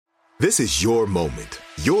This is your moment,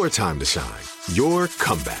 your time to shine, your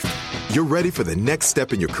comeback. You're ready for the next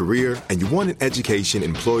step in your career, and you want an education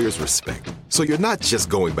employers respect. So you're not just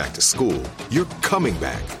going back to school, you're coming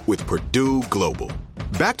back with Purdue Global.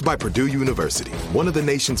 Backed by Purdue University, one of the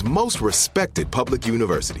nation's most respected public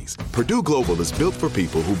universities, Purdue Global is built for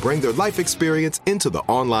people who bring their life experience into the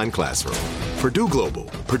online classroom. Purdue Global,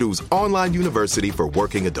 Purdue's online university for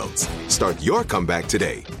working adults. Start your comeback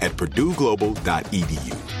today at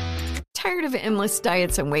purdueglobal.edu. Tired of endless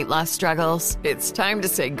diets and weight loss struggles? It's time to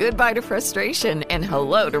say goodbye to frustration and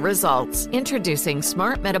hello to results. Introducing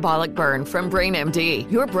Smart Metabolic Burn from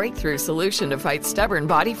BrainMD, your breakthrough solution to fight stubborn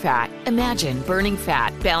body fat. Imagine burning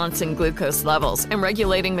fat, balancing glucose levels, and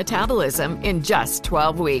regulating metabolism in just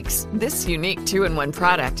 12 weeks. This unique 2-in-1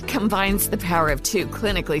 product combines the power of 2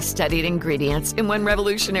 clinically studied ingredients in one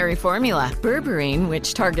revolutionary formula. Berberine,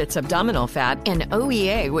 which targets abdominal fat, and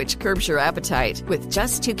OEA, which curbs your appetite. With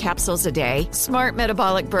just 2 capsules a day, Smart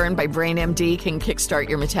Metabolic Burn by BrainMD can kickstart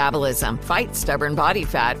your metabolism, fight stubborn body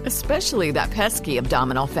fat, especially that pesky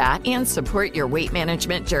abdominal fat, and support your weight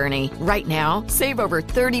management journey. Right now, save over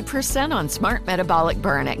 30% on Smart Metabolic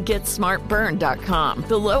Burn at GetSmartBurn.com.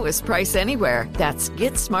 The lowest price anywhere. That's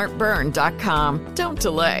GetSmartBurn.com. Don't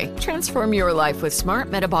delay. Transform your life with Smart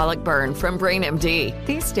Metabolic Burn from BrainMD.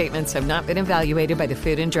 These statements have not been evaluated by the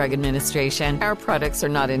Food and Drug Administration. Our products are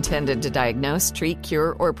not intended to diagnose, treat,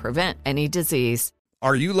 cure, or prevent any disease.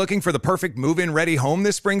 Are you looking for the perfect move-in ready home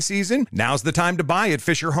this spring season? Now's the time to buy at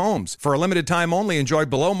Fisher Homes. For a limited time only, enjoy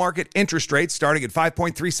below-market interest rates starting at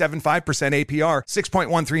 5.375% APR,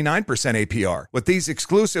 6.139% APR. With these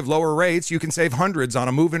exclusive lower rates, you can save hundreds on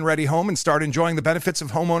a move-in ready home and start enjoying the benefits of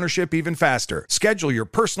home ownership even faster. Schedule your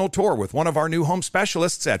personal tour with one of our new home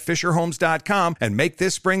specialists at FisherHomes.com and make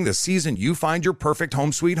this spring the season you find your perfect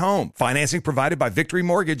home sweet home. Financing provided by Victory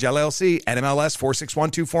Mortgage, LLC, NMLS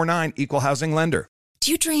 461249, Equal Housing Lender.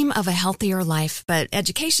 Do you dream of a healthier life, but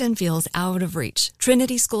education feels out of reach?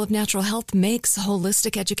 Trinity School of Natural Health makes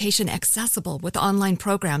holistic education accessible with online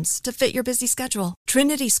programs to fit your busy schedule.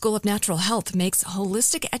 Trinity School of Natural Health makes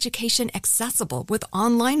holistic education accessible with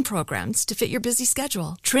online programs to fit your busy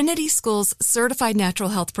schedule. Trinity School's Certified Natural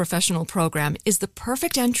Health Professional Program is the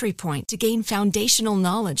perfect entry point to gain foundational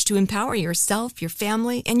knowledge to empower yourself, your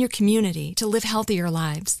family, and your community to live healthier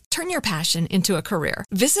lives. Turn your passion into a career.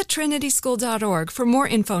 Visit trinityschool.org for more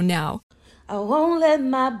info now. I won't let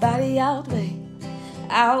my body outweigh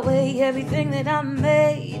everything that I'm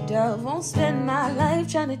made of. Won't spend my life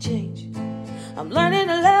trying to change. I'm learning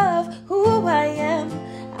to love who I am.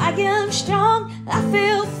 I am strong, I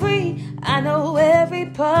feel free. I know every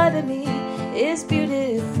part of me is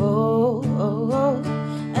beautiful,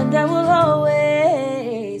 and I will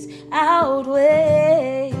always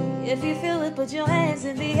outweigh. If you feel it, put your hands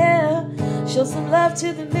in the air. Show some love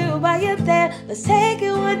to the mirror while you're there. Let's take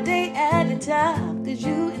it one day at a time, 'cause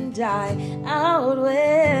you and I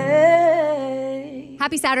outweigh.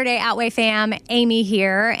 Happy Saturday, Outweigh fam. Amy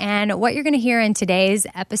here. And what you're going to hear in today's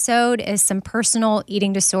episode is some personal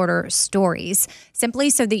eating disorder stories, simply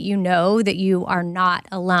so that you know that you are not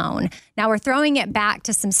alone. Now, we're throwing it back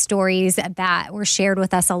to some stories that were shared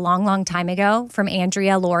with us a long, long time ago from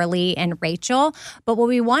Andrea, Laura Lee, and Rachel. But what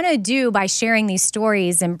we want to do by sharing these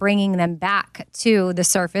stories and bringing them back to the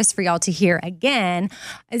surface for y'all to hear again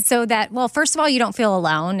is so that, well, first of all, you don't feel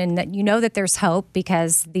alone and that you know that there's hope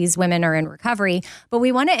because these women are in recovery. But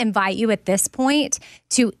we want to invite you at this point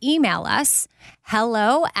to email us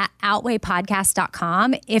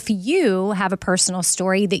hello@outweighpodcast.com if you have a personal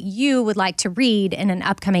story that you would like to read in an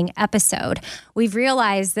upcoming episode. We've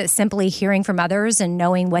realized that simply hearing from others and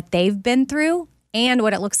knowing what they've been through and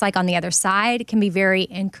what it looks like on the other side can be very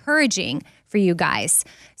encouraging for you guys.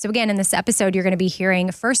 So again, in this episode, you're going to be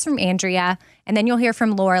hearing first from Andrea, and then you'll hear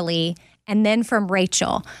from Laura Lee, and then from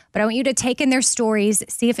Rachel. But I want you to take in their stories,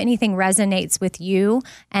 see if anything resonates with you.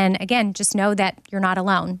 And again, just know that you're not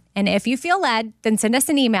alone. And if you feel led, then send us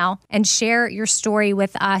an email and share your story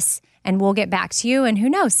with us, and we'll get back to you. And who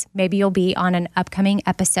knows, maybe you'll be on an upcoming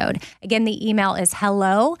episode. Again, the email is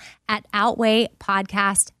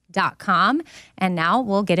hello@outweighpodcast.com. And now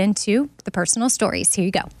we'll get into the personal stories. Here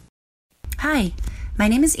you go. Hi, my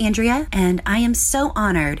name is Andrea, and I am so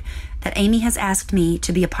honored that Amy has asked me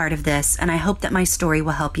to be a part of this, and I hope that my story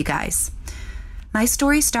will help you guys. My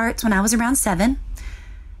story starts when I was around 7.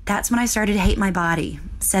 That's when I started to hate my body,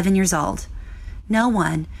 7 years old. No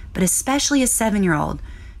one, but especially a 7-year-old,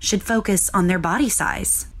 should focus on their body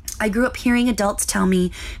size. I grew up hearing adults tell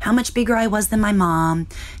me how much bigger I was than my mom,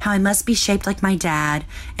 how I must be shaped like my dad,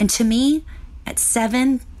 and to me, at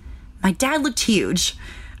 7, my dad looked huge.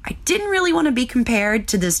 I didn't really want to be compared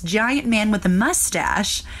to this giant man with a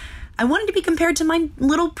mustache. I wanted to be compared to my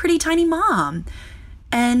little pretty tiny mom.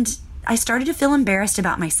 And I started to feel embarrassed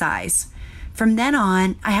about my size. From then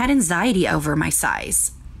on, I had anxiety over my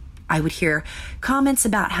size. I would hear comments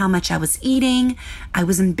about how much I was eating. I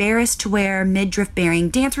was embarrassed to wear midriff bearing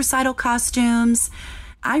dance recital costumes.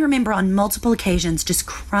 I remember on multiple occasions just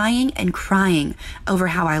crying and crying over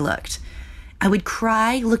how I looked. I would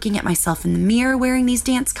cry looking at myself in the mirror wearing these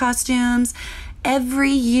dance costumes. Every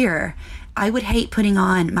year, I would hate putting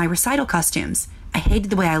on my recital costumes. I hated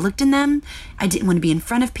the way I looked in them. I didn't want to be in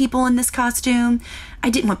front of people in this costume. I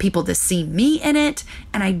didn't want people to see me in it.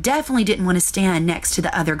 And I definitely didn't want to stand next to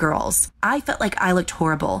the other girls. I felt like I looked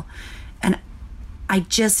horrible. And I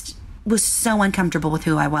just was so uncomfortable with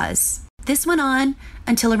who I was. This went on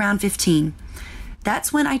until around 15.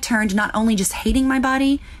 That's when I turned not only just hating my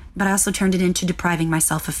body, but I also turned it into depriving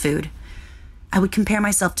myself of food. I would compare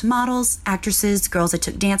myself to models, actresses, girls I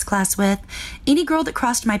took dance class with. Any girl that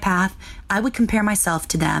crossed my path, I would compare myself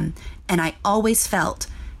to them. And I always felt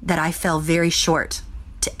that I fell very short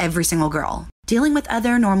to every single girl. Dealing with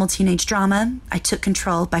other normal teenage drama, I took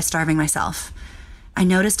control by starving myself. I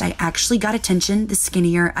noticed I actually got attention the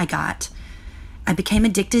skinnier I got. I became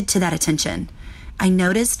addicted to that attention. I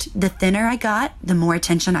noticed the thinner I got, the more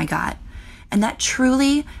attention I got. And that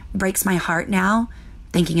truly breaks my heart now,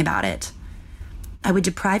 thinking about it. I would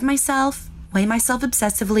deprive myself, weigh myself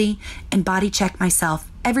obsessively, and body check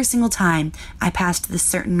myself every single time I passed this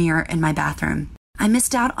certain mirror in my bathroom. I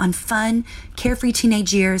missed out on fun, carefree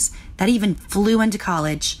teenage years that even flew into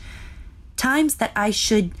college. Times that I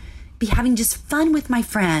should be having just fun with my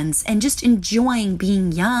friends and just enjoying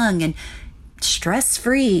being young and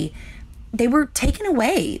stress-free. They were taken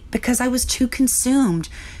away because I was too consumed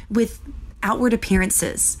with outward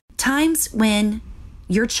appearances. Times when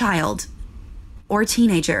your child or a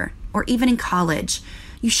teenager, or even in college,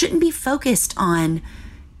 you shouldn't be focused on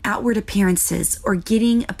outward appearances or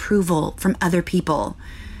getting approval from other people.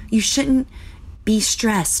 You shouldn't be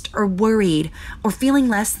stressed or worried or feeling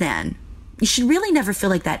less than. You should really never feel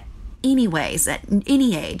like that anyways, at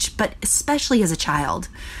any age, but especially as a child.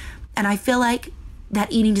 And I feel like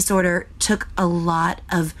that eating disorder took a lot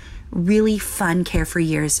of really fun, carefree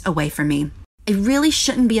years away from me. It really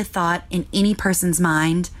shouldn't be a thought in any person's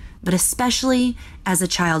mind, but especially as a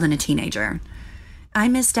child and a teenager. I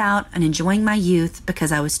missed out on enjoying my youth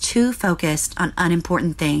because I was too focused on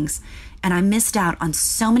unimportant things, and I missed out on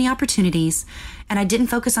so many opportunities, and I didn't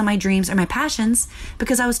focus on my dreams or my passions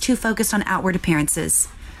because I was too focused on outward appearances.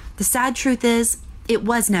 The sad truth is, it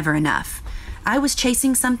was never enough. I was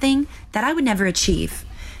chasing something that I would never achieve.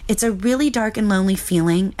 It's a really dark and lonely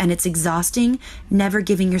feeling, and it's exhausting never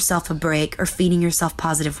giving yourself a break or feeding yourself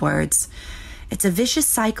positive words. It's a vicious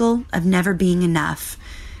cycle of never being enough.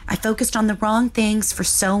 I focused on the wrong things for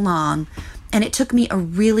so long, and it took me a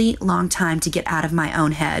really long time to get out of my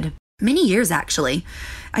own head. Many years, actually.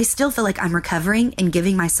 I still feel like I'm recovering and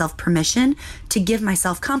giving myself permission to give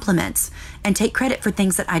myself compliments and take credit for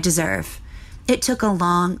things that I deserve. It took a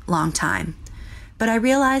long, long time. But I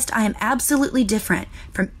realized I am absolutely different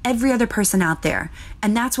from every other person out there,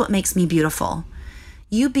 and that's what makes me beautiful.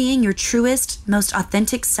 You being your truest, most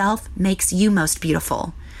authentic self makes you most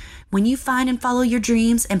beautiful. When you find and follow your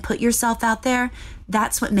dreams and put yourself out there,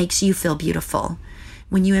 that's what makes you feel beautiful.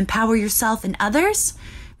 When you empower yourself and others,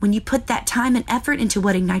 when you put that time and effort into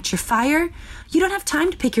what ignites your fire, you don't have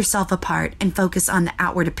time to pick yourself apart and focus on the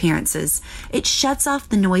outward appearances. It shuts off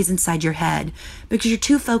the noise inside your head because you're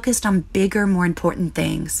too focused on bigger, more important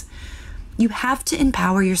things. You have to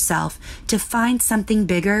empower yourself to find something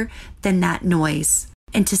bigger than that noise.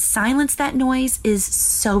 And to silence that noise is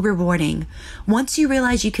so rewarding. Once you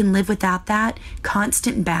realize you can live without that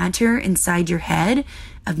constant banter inside your head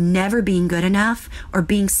of never being good enough or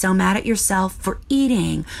being so mad at yourself for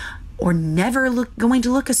eating or never going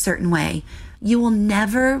to look a certain way, you will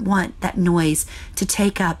never want that noise to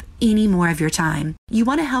take up any more of your time. You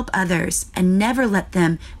want to help others and never let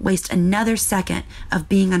them waste another second of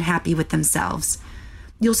being unhappy with themselves.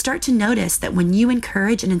 You'll start to notice that when you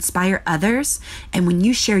encourage and inspire others, and when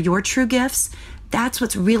you share your true gifts, that's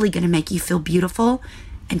what's really going to make you feel beautiful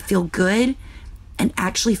and feel good and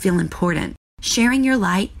actually feel important. Sharing your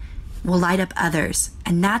light will light up others,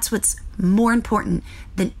 and that's what's more important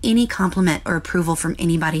than any compliment or approval from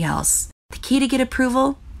anybody else. The key to get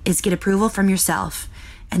approval is get approval from yourself,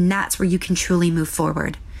 and that's where you can truly move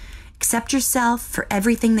forward. Accept yourself for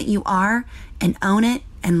everything that you are and own it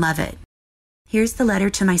and love it. Here's the letter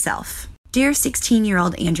to myself. Dear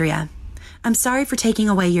 16-year-old Andrea, I'm sorry for taking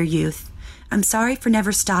away your youth. I'm sorry for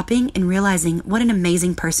never stopping and realizing what an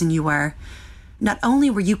amazing person you were. Not only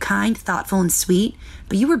were you kind, thoughtful, and sweet,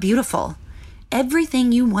 but you were beautiful.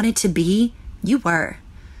 Everything you wanted to be, you were.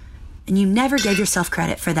 And you never gave yourself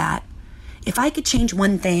credit for that. If I could change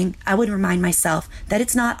one thing, I would remind myself that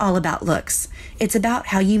it's not all about looks. It's about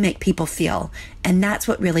how you make people feel, and that's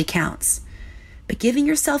what really counts. But giving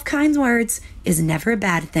yourself kind words is never a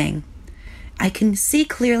bad thing. I can see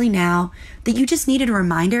clearly now that you just needed a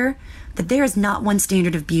reminder that there is not one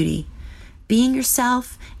standard of beauty. Being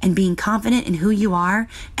yourself and being confident in who you are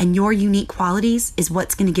and your unique qualities is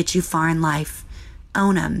what's going to get you far in life.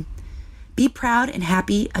 Own them. Be proud and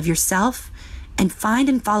happy of yourself and find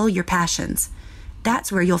and follow your passions.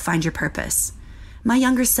 That's where you'll find your purpose. My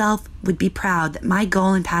younger self would be proud that my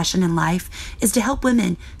goal and passion in life is to help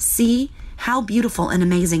women see how beautiful and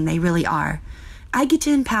amazing they really are. I get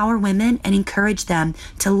to empower women and encourage them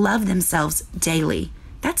to love themselves daily.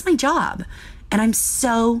 That's my job, and I'm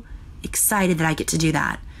so excited that I get to do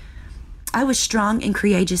that. I was strong and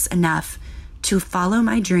courageous enough to follow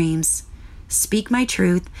my dreams, speak my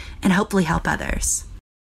truth, and hopefully help others.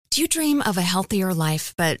 Do you dream of a healthier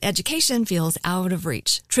life, but education feels out of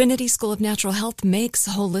reach? Trinity School of Natural Health makes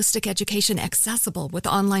holistic education accessible with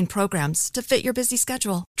online programs to fit your busy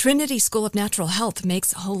schedule. Trinity School of Natural Health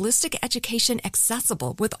makes holistic education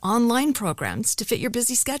accessible with online programs to fit your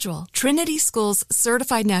busy schedule. Trinity School's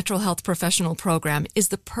Certified Natural Health Professional Program is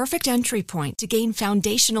the perfect entry point to gain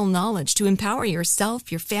foundational knowledge to empower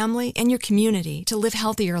yourself, your family, and your community to live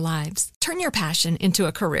healthier lives. Turn your passion into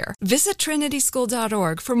a career. Visit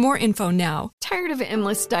trinityschool.org for more info now. Tired of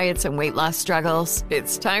endless diets and weight loss struggles?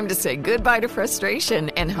 It's time to say goodbye to frustration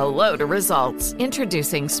and hello to results.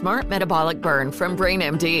 Introducing Smart Metabolic Burn from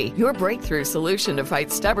BrainMD, your breakthrough solution to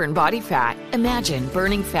fight stubborn body fat. Imagine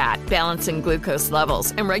burning fat, balancing glucose levels,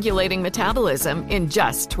 and regulating metabolism in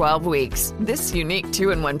just 12 weeks. This unique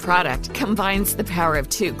 2-in-1 product combines the power of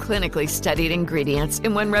 2 clinically studied ingredients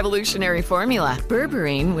in one revolutionary formula.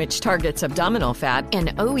 Berberine, which targets abdominal fat, and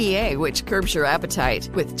OEA, which curbs your appetite.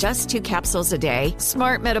 With just 2 capsules a day,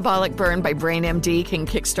 Smart Metabolic Burn by BrainMD can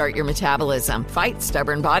kickstart your metabolism, fight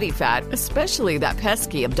stubborn body fat, especially that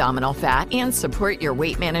pesky abdominal fat, and support your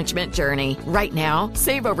weight management journey. Right now,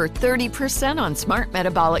 save over 30% on Smart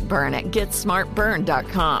Metabolic Burn at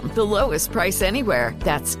GetSmartBurn.com. The lowest price anywhere.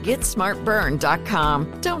 That's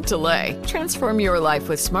GetSmartBurn.com. Don't delay. Transform your life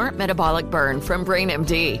with Smart Metabolic Burn from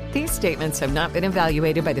BrainMD. These statements have not been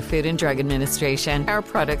evaluated by the Food and Drug Administration. Our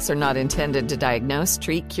products are not intended to diagnose,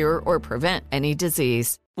 treat, cure, or prevent any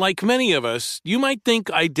disease. Like many of us, you might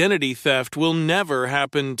think identity theft will never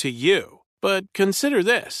happen to you. But consider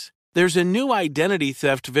this. There's a new identity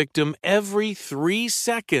theft victim every 3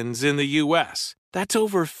 seconds in the U.S. That's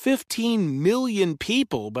over 15 million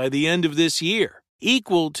people by the end of this year,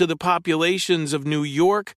 equal to the populations of New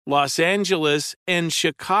York, Los Angeles, and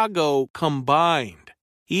Chicago combined.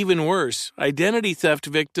 Even worse, identity theft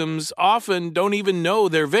victims often don't even know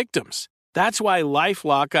they're victims. That's why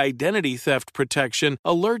LifeLock Identity Theft Protection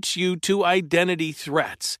alerts you to identity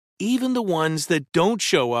threats, even the ones that don't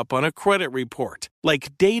show up on a credit report,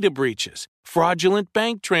 like data breaches, fraudulent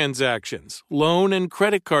bank transactions, loan and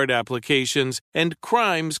credit card applications, and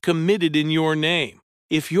crimes committed in your name.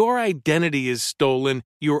 If your identity is stolen,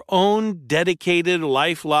 your own dedicated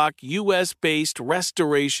LifeLock U.S.-based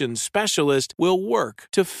restoration specialist will work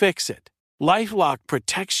to fix it. LifeLock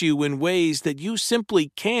protects you in ways that you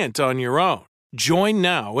simply can't on your own. Join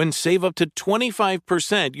now and save up to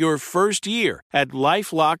 25% your first year at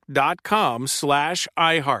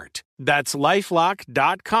LifeLock.com/iHeart. That's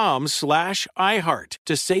LifeLock.com/iHeart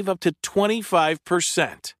to save up to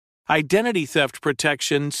 25%. Identity theft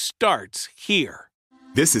protection starts here.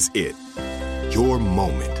 This is it. Your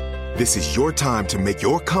moment. This is your time to make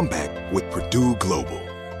your comeback with Purdue Global.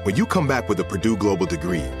 When you come back with a Purdue Global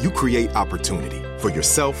degree, you create opportunity for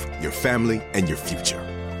yourself, your family, and your future.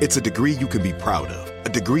 It's a degree you can be proud of, a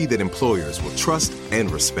degree that employers will trust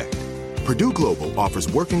and respect. Purdue Global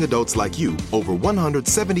offers working adults like you over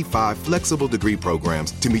 175 flexible degree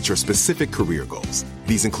programs to meet your specific career goals.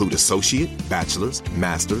 These include associate, bachelor's,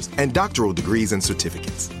 master's, and doctoral degrees and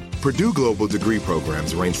certificates. Purdue Global degree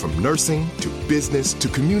programs range from nursing to business to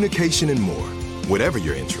communication and more. Whatever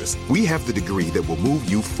your interest, we have the degree that will move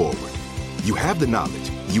you forward. You have the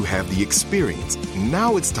knowledge, you have the experience.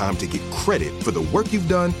 Now it's time to get credit for the work you've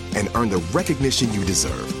done and earn the recognition you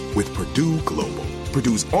deserve with Purdue Global,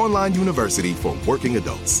 Purdue's online university for working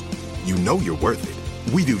adults. You know you're worth it.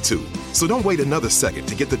 We do too. So don't wait another second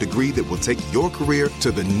to get the degree that will take your career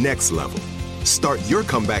to the next level. Start your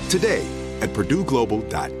comeback today at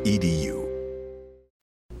purdueglobal.edu.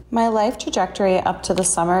 My life trajectory up to the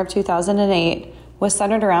summer of 2008 was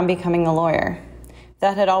centered around becoming a lawyer.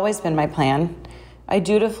 That had always been my plan. I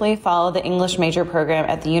dutifully followed the English major program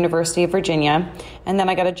at the University of Virginia, and then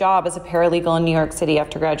I got a job as a paralegal in New York City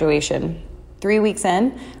after graduation. 3 weeks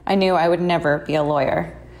in, I knew I would never be a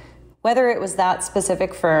lawyer. Whether it was that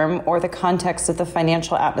specific firm or the context of the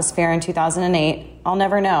financial atmosphere in 2008, I'll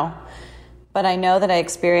never know. But I know that I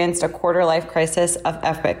experienced a quarter-life crisis of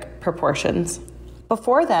epic proportions.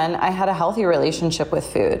 Before then, I had a healthy relationship with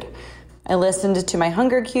food. I listened to my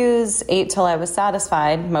hunger cues, ate till I was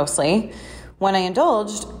satisfied, mostly. When I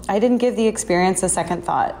indulged, I didn't give the experience a second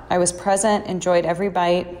thought. I was present, enjoyed every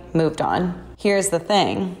bite, moved on. Here's the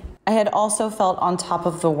thing. I had also felt on top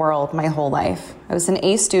of the world my whole life. I was an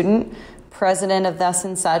A student, president of Thus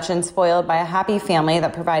and Such, and spoiled by a happy family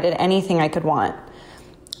that provided anything I could want.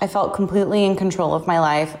 I felt completely in control of my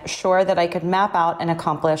life, sure that I could map out and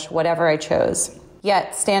accomplish whatever I chose.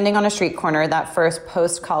 Yet, standing on a street corner that first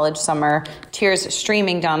post-college summer, tears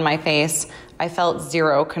streaming down my face, I felt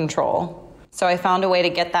zero control. So I found a way to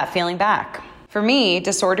get that feeling back. For me,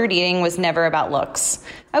 disordered eating was never about looks.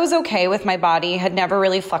 I was okay with my body, had never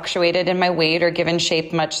really fluctuated in my weight or given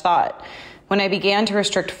shape much thought. When I began to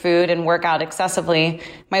restrict food and work out excessively,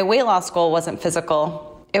 my weight loss goal wasn't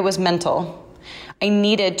physical, it was mental. I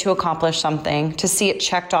needed to accomplish something, to see it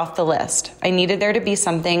checked off the list. I needed there to be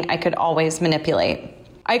something I could always manipulate.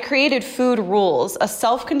 I created food rules, a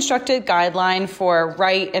self-constructed guideline for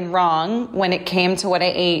right and wrong when it came to what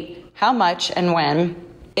I ate, how much, and when.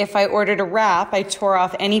 If I ordered a wrap, I tore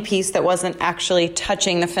off any piece that wasn't actually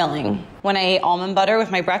touching the filling. When I ate almond butter with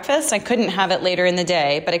my breakfast, I couldn't have it later in the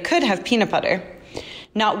day, but I could have peanut butter.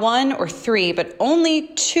 Not 1 or 3, but only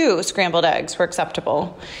 2 scrambled eggs were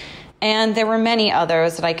acceptable. And there were many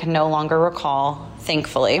others that I can no longer recall,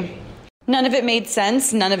 thankfully. None of it made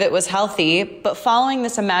sense, none of it was healthy, but following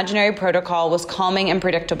this imaginary protocol was calming and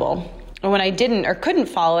predictable. And when I didn't or couldn't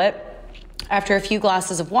follow it, after a few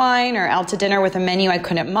glasses of wine or out to dinner with a menu I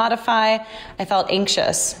couldn't modify, I felt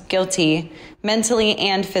anxious, guilty, mentally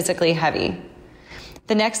and physically heavy.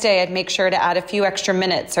 The next day, I'd make sure to add a few extra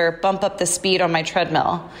minutes or bump up the speed on my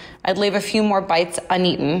treadmill. I'd leave a few more bites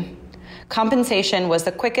uneaten. Compensation was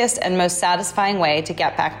the quickest and most satisfying way to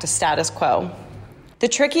get back to status quo. The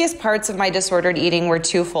trickiest parts of my disordered eating were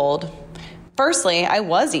twofold. Firstly, I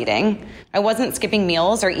was eating. I wasn't skipping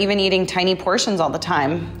meals or even eating tiny portions all the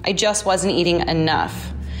time. I just wasn't eating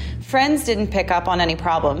enough. Friends didn't pick up on any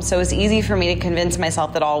problems, so it was easy for me to convince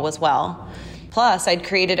myself that all was well. Plus, I'd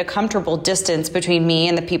created a comfortable distance between me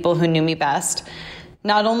and the people who knew me best.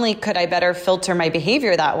 Not only could I better filter my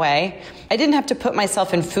behavior that way, I didn't have to put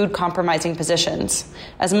myself in food-compromising positions.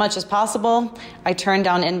 As much as possible, I turned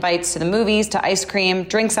down invites to the movies, to ice cream,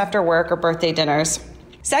 drinks after work, or birthday dinners.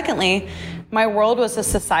 Secondly, my world was a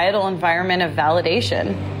societal environment of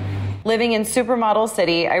validation. Living in Supermodel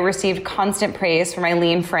City, I received constant praise for my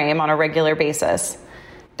lean frame on a regular basis.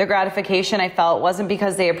 The gratification I felt wasn't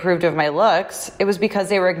because they approved of my looks, it was because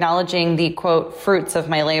they were acknowledging the, quote, fruits of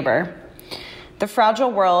my labor. The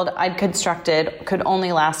fragile world I'd constructed could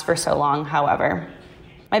only last for so long, however.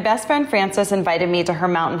 My best friend Frances invited me to her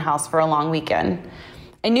mountain house for a long weekend.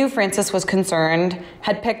 I knew Frances was concerned,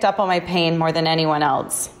 had picked up on my pain more than anyone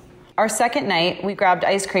else. Our second night, we grabbed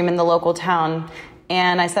ice cream in the local town,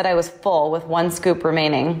 and I said I was full with 1 scoop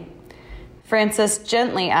remaining. Frances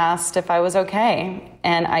gently asked if I was okay,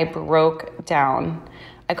 and I broke down.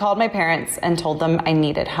 I called my parents and told them I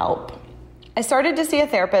needed help. I started to see a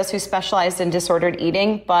therapist who specialized in disordered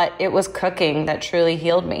eating, but it was cooking that truly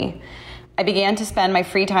healed me. I began to spend my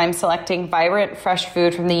free time selecting vibrant, fresh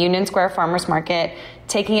food from the Union Square Farmers Market,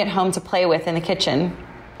 taking it home to play with in the kitchen.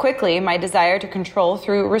 Quickly, my desire to control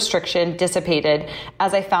through restriction dissipated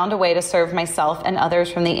as I found a way to serve myself and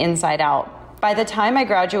others from the inside out. By the time I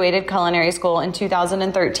graduated culinary school in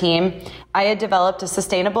 2013, I had developed a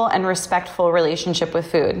sustainable and respectful relationship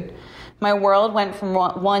with food. My world went from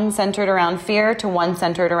one centered around fear to one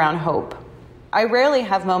centered around hope. I rarely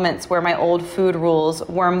have moments where my old food rules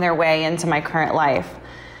worm their way into my current life.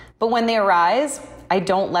 But when they arise, I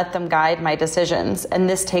don't let them guide my decisions, and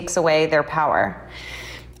this takes away their power.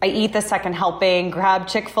 I eat the second helping, grab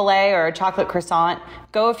Chick-fil-A or a chocolate croissant,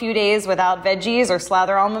 go a few days without veggies or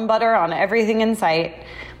slather almond butter on everything in sight.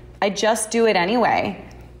 I just do it anyway,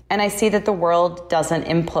 and I see that the world doesn't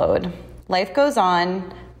implode. Life goes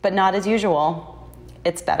on, but not as usual.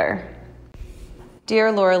 It's better.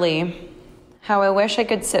 Dear Laura Lee, how I wish I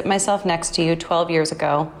could sit myself next to you 12 years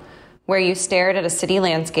ago, where you stared at a city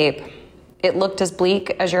landscape. It looked as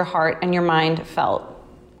bleak as your heart and your mind felt.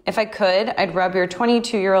 If I could, I'd rub your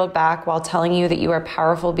 22-year-old back while telling you that you are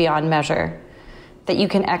powerful beyond measure, that you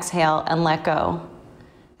can exhale and let go,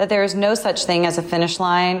 that there is no such thing as a finish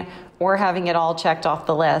line or having it all checked off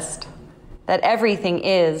the list. that everything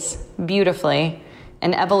is, beautifully,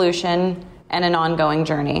 an evolution and an ongoing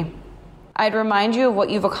journey. I'd remind you of what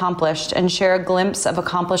you've accomplished and share a glimpse of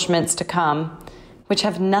accomplishments to come, which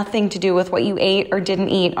have nothing to do with what you ate or didn't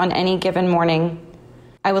eat on any given morning.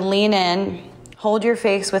 I would lean in, hold your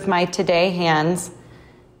face with my today hands,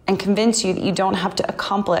 and convince you that you don't have to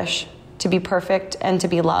accomplish to be perfect and to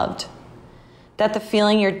be loved. That the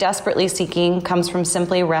feeling you're desperately seeking comes from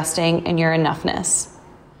simply resting in your enoughness.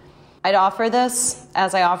 I'd offer this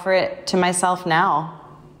as I offer it to myself now.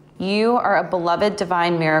 You are a beloved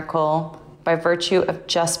divine miracle by virtue of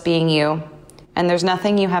just being you, and there's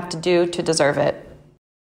nothing you have to do to deserve it.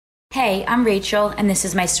 Hey, I'm Rachel, and this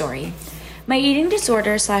is my story. My eating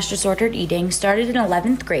disorder/disordered eating started in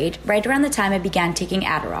 11th grade, right around the time I began taking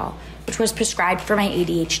Adderall, which was prescribed for my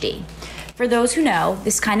ADHD. For those who know,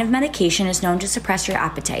 this kind of medication is known to suppress your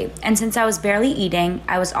appetite, and since I was barely eating,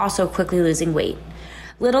 I was also quickly losing weight.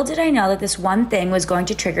 Little did I know that this one thing was going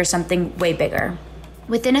to trigger something way bigger.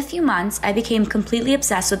 Within a few months, I became completely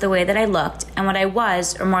obsessed with the way that I looked and what I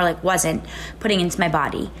was, or more like wasn't, putting into my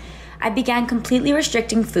body. I began completely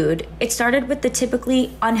restricting food. It started with the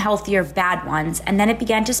typically unhealthy or bad ones, and then it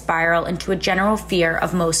began to spiral into a general fear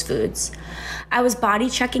of most foods. I was body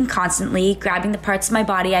checking constantly, grabbing the parts of my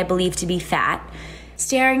body I believed to be fat,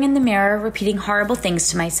 staring in the mirror, repeating horrible things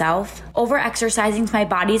to myself, over-exercising to my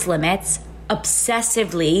body's limits,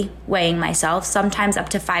 obsessively weighing myself, sometimes up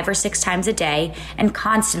to 5 or 6 times a day, and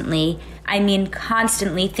constantly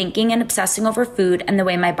thinking and obsessing over food and the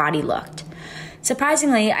way my body looked.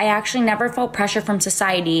 Surprisingly, I actually never felt pressure from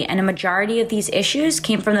society, and a majority of these issues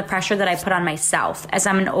came from the pressure that I put on myself, as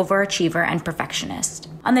I'm an overachiever and perfectionist.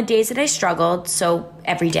 On the days that I struggled, so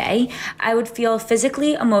every day, I would feel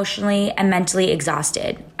physically, emotionally, and mentally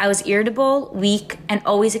exhausted. I was irritable, weak, and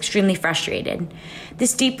always extremely frustrated.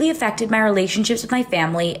 This deeply affected my relationships with my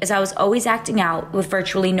family, as I was always acting out with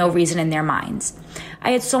virtually no reason in their minds. I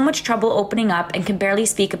had so much trouble opening up and could barely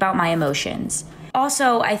speak about my emotions.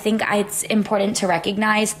 Also, I think it's important to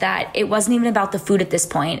recognize that it wasn't even about the food at this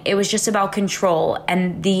point. It was just about control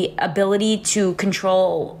and the ability to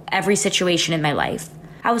control every situation in my life.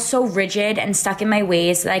 I was so rigid and stuck in my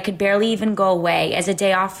ways that I could barely even go away, as a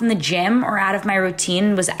day off from the gym or out of my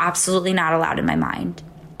routine was absolutely not allowed in my mind.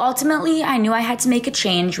 Ultimately, I knew I had to make a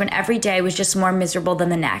change when every day was just more miserable than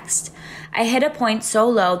the next. I hit a point so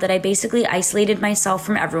low that I basically isolated myself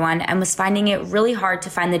from everyone and was finding it really hard to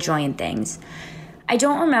find the joy in things. I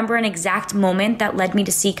don't remember an exact moment that led me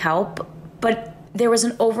to seek help, but there was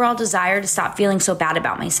an overall desire to stop feeling so bad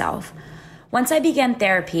about myself. Once I began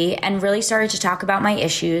therapy and really started to talk about my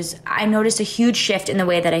issues, I noticed a huge shift in the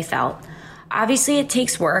way that I felt. Obviously, it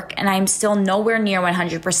takes work, and I'm still nowhere near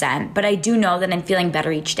 100%, but I do know that I'm feeling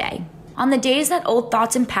better each day. On the days that old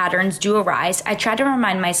thoughts and patterns do arise, I try to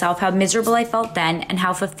remind myself how miserable I felt then and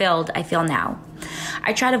how fulfilled I feel now.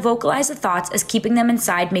 I try to vocalize the thoughts, as keeping them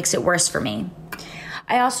inside makes it worse for me.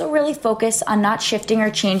 I also really focus on not shifting or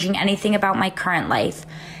changing anything about my current life,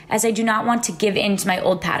 as I do not want to give in to my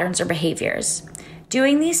old patterns or behaviors.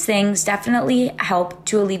 Doing these things definitely help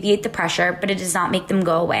to alleviate the pressure, but it does not make them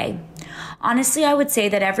go away. Honestly, I would say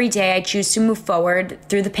that every day I choose to move forward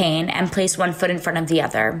through the pain and place one foot in front of the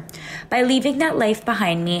other. By leaving that life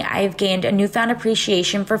behind me, I have gained a newfound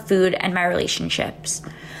appreciation for food and my relationships.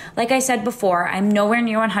 Like I said before, I'm nowhere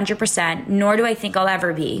near 100%, nor do I think I'll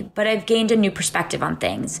ever be, but I've gained a new perspective on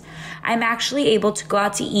things. I'm actually able to go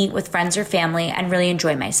out to eat with friends or family and really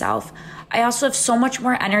enjoy myself. I also have so much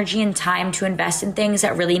more energy and time to invest in things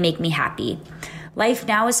that really make me happy. Life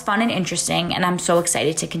now is fun and interesting, and I'm so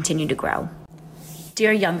excited to continue to grow.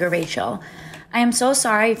 Dear younger Rachel, I am so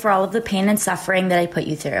sorry for all of the pain and suffering that I put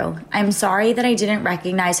you through. I'm sorry that I didn't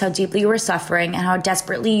recognize how deeply you were suffering and how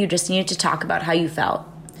desperately you just needed to talk about how you felt.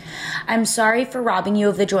 I'm sorry for robbing you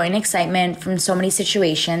of the joy and excitement from so many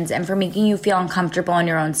situations and for making you feel uncomfortable in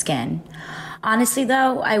your own skin. Honestly,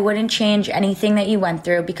 though, I wouldn't change anything that you went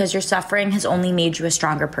through because your suffering has only made you a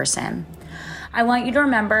stronger person. I want you to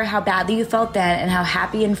remember how badly you felt then and how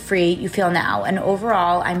happy and free you feel now. And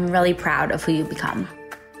overall, I'm really proud of who you've become.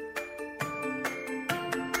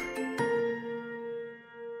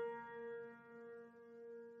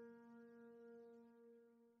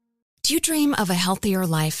 Do you dream of a healthier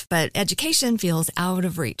life, but education feels out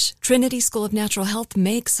of reach? Trinity School of Natural Health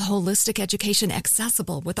makes holistic education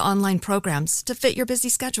accessible with online programs to fit your busy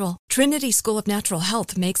schedule. Trinity School of Natural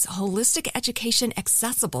Health makes holistic education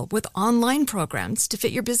accessible with online programs to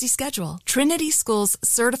fit your busy schedule. Trinity School's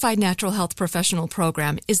Certified Natural Health Professional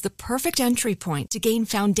Program is the perfect entry point to gain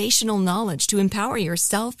foundational knowledge to empower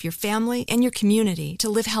yourself, your family, and your community to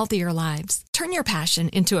live healthier lives. Turn your passion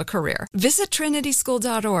into a career. Visit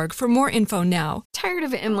trinityschool.org for more more info now. Tired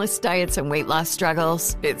of endless diets and weight loss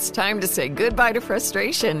struggles? It's time to say goodbye to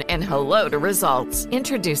frustration and hello to results.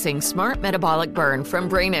 Introducing Smart Metabolic Burn from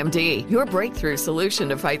BrainMD, your breakthrough solution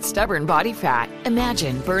to fight stubborn body fat.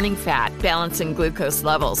 Imagine burning fat, balancing glucose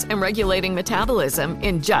levels, and regulating metabolism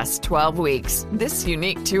in just 12 weeks. This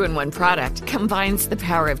unique 2-in-1 product combines the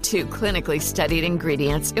power of 2 clinically studied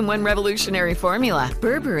ingredients in one revolutionary formula.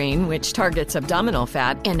 Berberine, which targets abdominal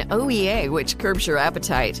fat, and OEA, which curbs your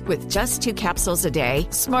appetite. With just 2 capsules a day,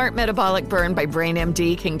 Smart Metabolic Burn by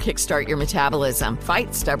BrainMD can kickstart your metabolism,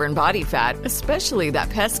 fight stubborn body fat, especially that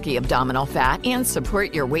pesky abdominal fat, and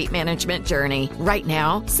support your weight management journey. Right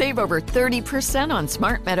now, save over 30% on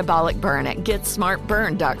Smart Metabolic Burn at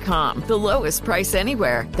GetSmartBurn.com. The lowest price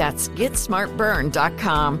anywhere. That's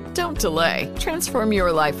GetSmartBurn.com. Don't delay. Transform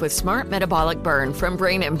your life with Smart Metabolic Burn from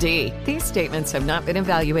BrainMD. These statements have not been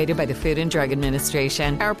evaluated by the Food and Drug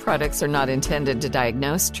Administration. Our products are not intended to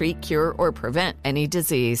diagnose, treat, cure, or prevent any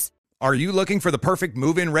disease. Are you looking for the perfect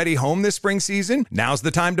move-in ready home this spring season? Now's the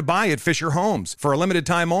time to buy at Fisher Homes. For a limited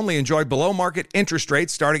time only, enjoy below-market interest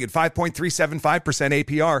rates starting at 5.375%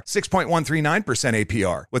 APR, 6.139%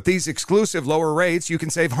 APR. With these exclusive lower rates, you can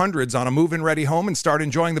save hundreds on a move-in ready home and start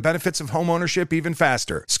enjoying the benefits of homeownership even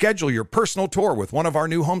faster. Schedule your personal tour with one of our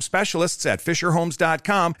new home specialists at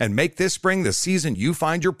FisherHomes.com and make this spring the season you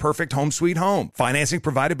find your perfect home sweet home. Financing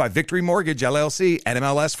provided by Victory Mortgage, LLC,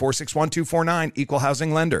 NMLS 461249, Equal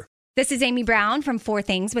Housing Lender. This is Amy Brown from 4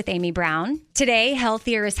 Things with Amy Brown. Today,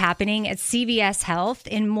 Healthier is happening at CVS Health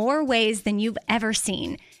in more ways than you've ever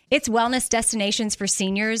seen. It's wellness destinations for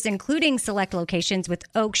seniors, including select locations with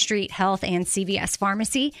Oak Street Health and CVS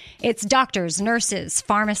Pharmacy. It's doctors, nurses,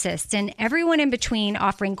 pharmacists, and everyone in between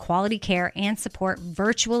offering quality care and support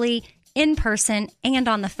virtually, in person, and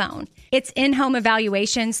on the phone. It's in-home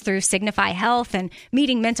evaluations through Signify Health and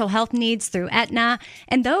meeting mental health needs through Aetna.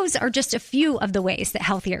 And those are just a few of the ways that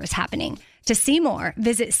Healthier is happening. To see more,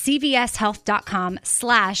 visit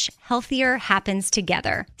cvshealth.com/healthier happens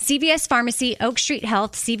together. CVS Pharmacy, Oak Street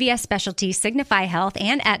Health, CVS Specialty, Signify Health,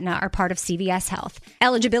 and Aetna are part of CVS Health.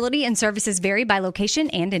 Eligibility and services vary by location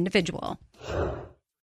and individual.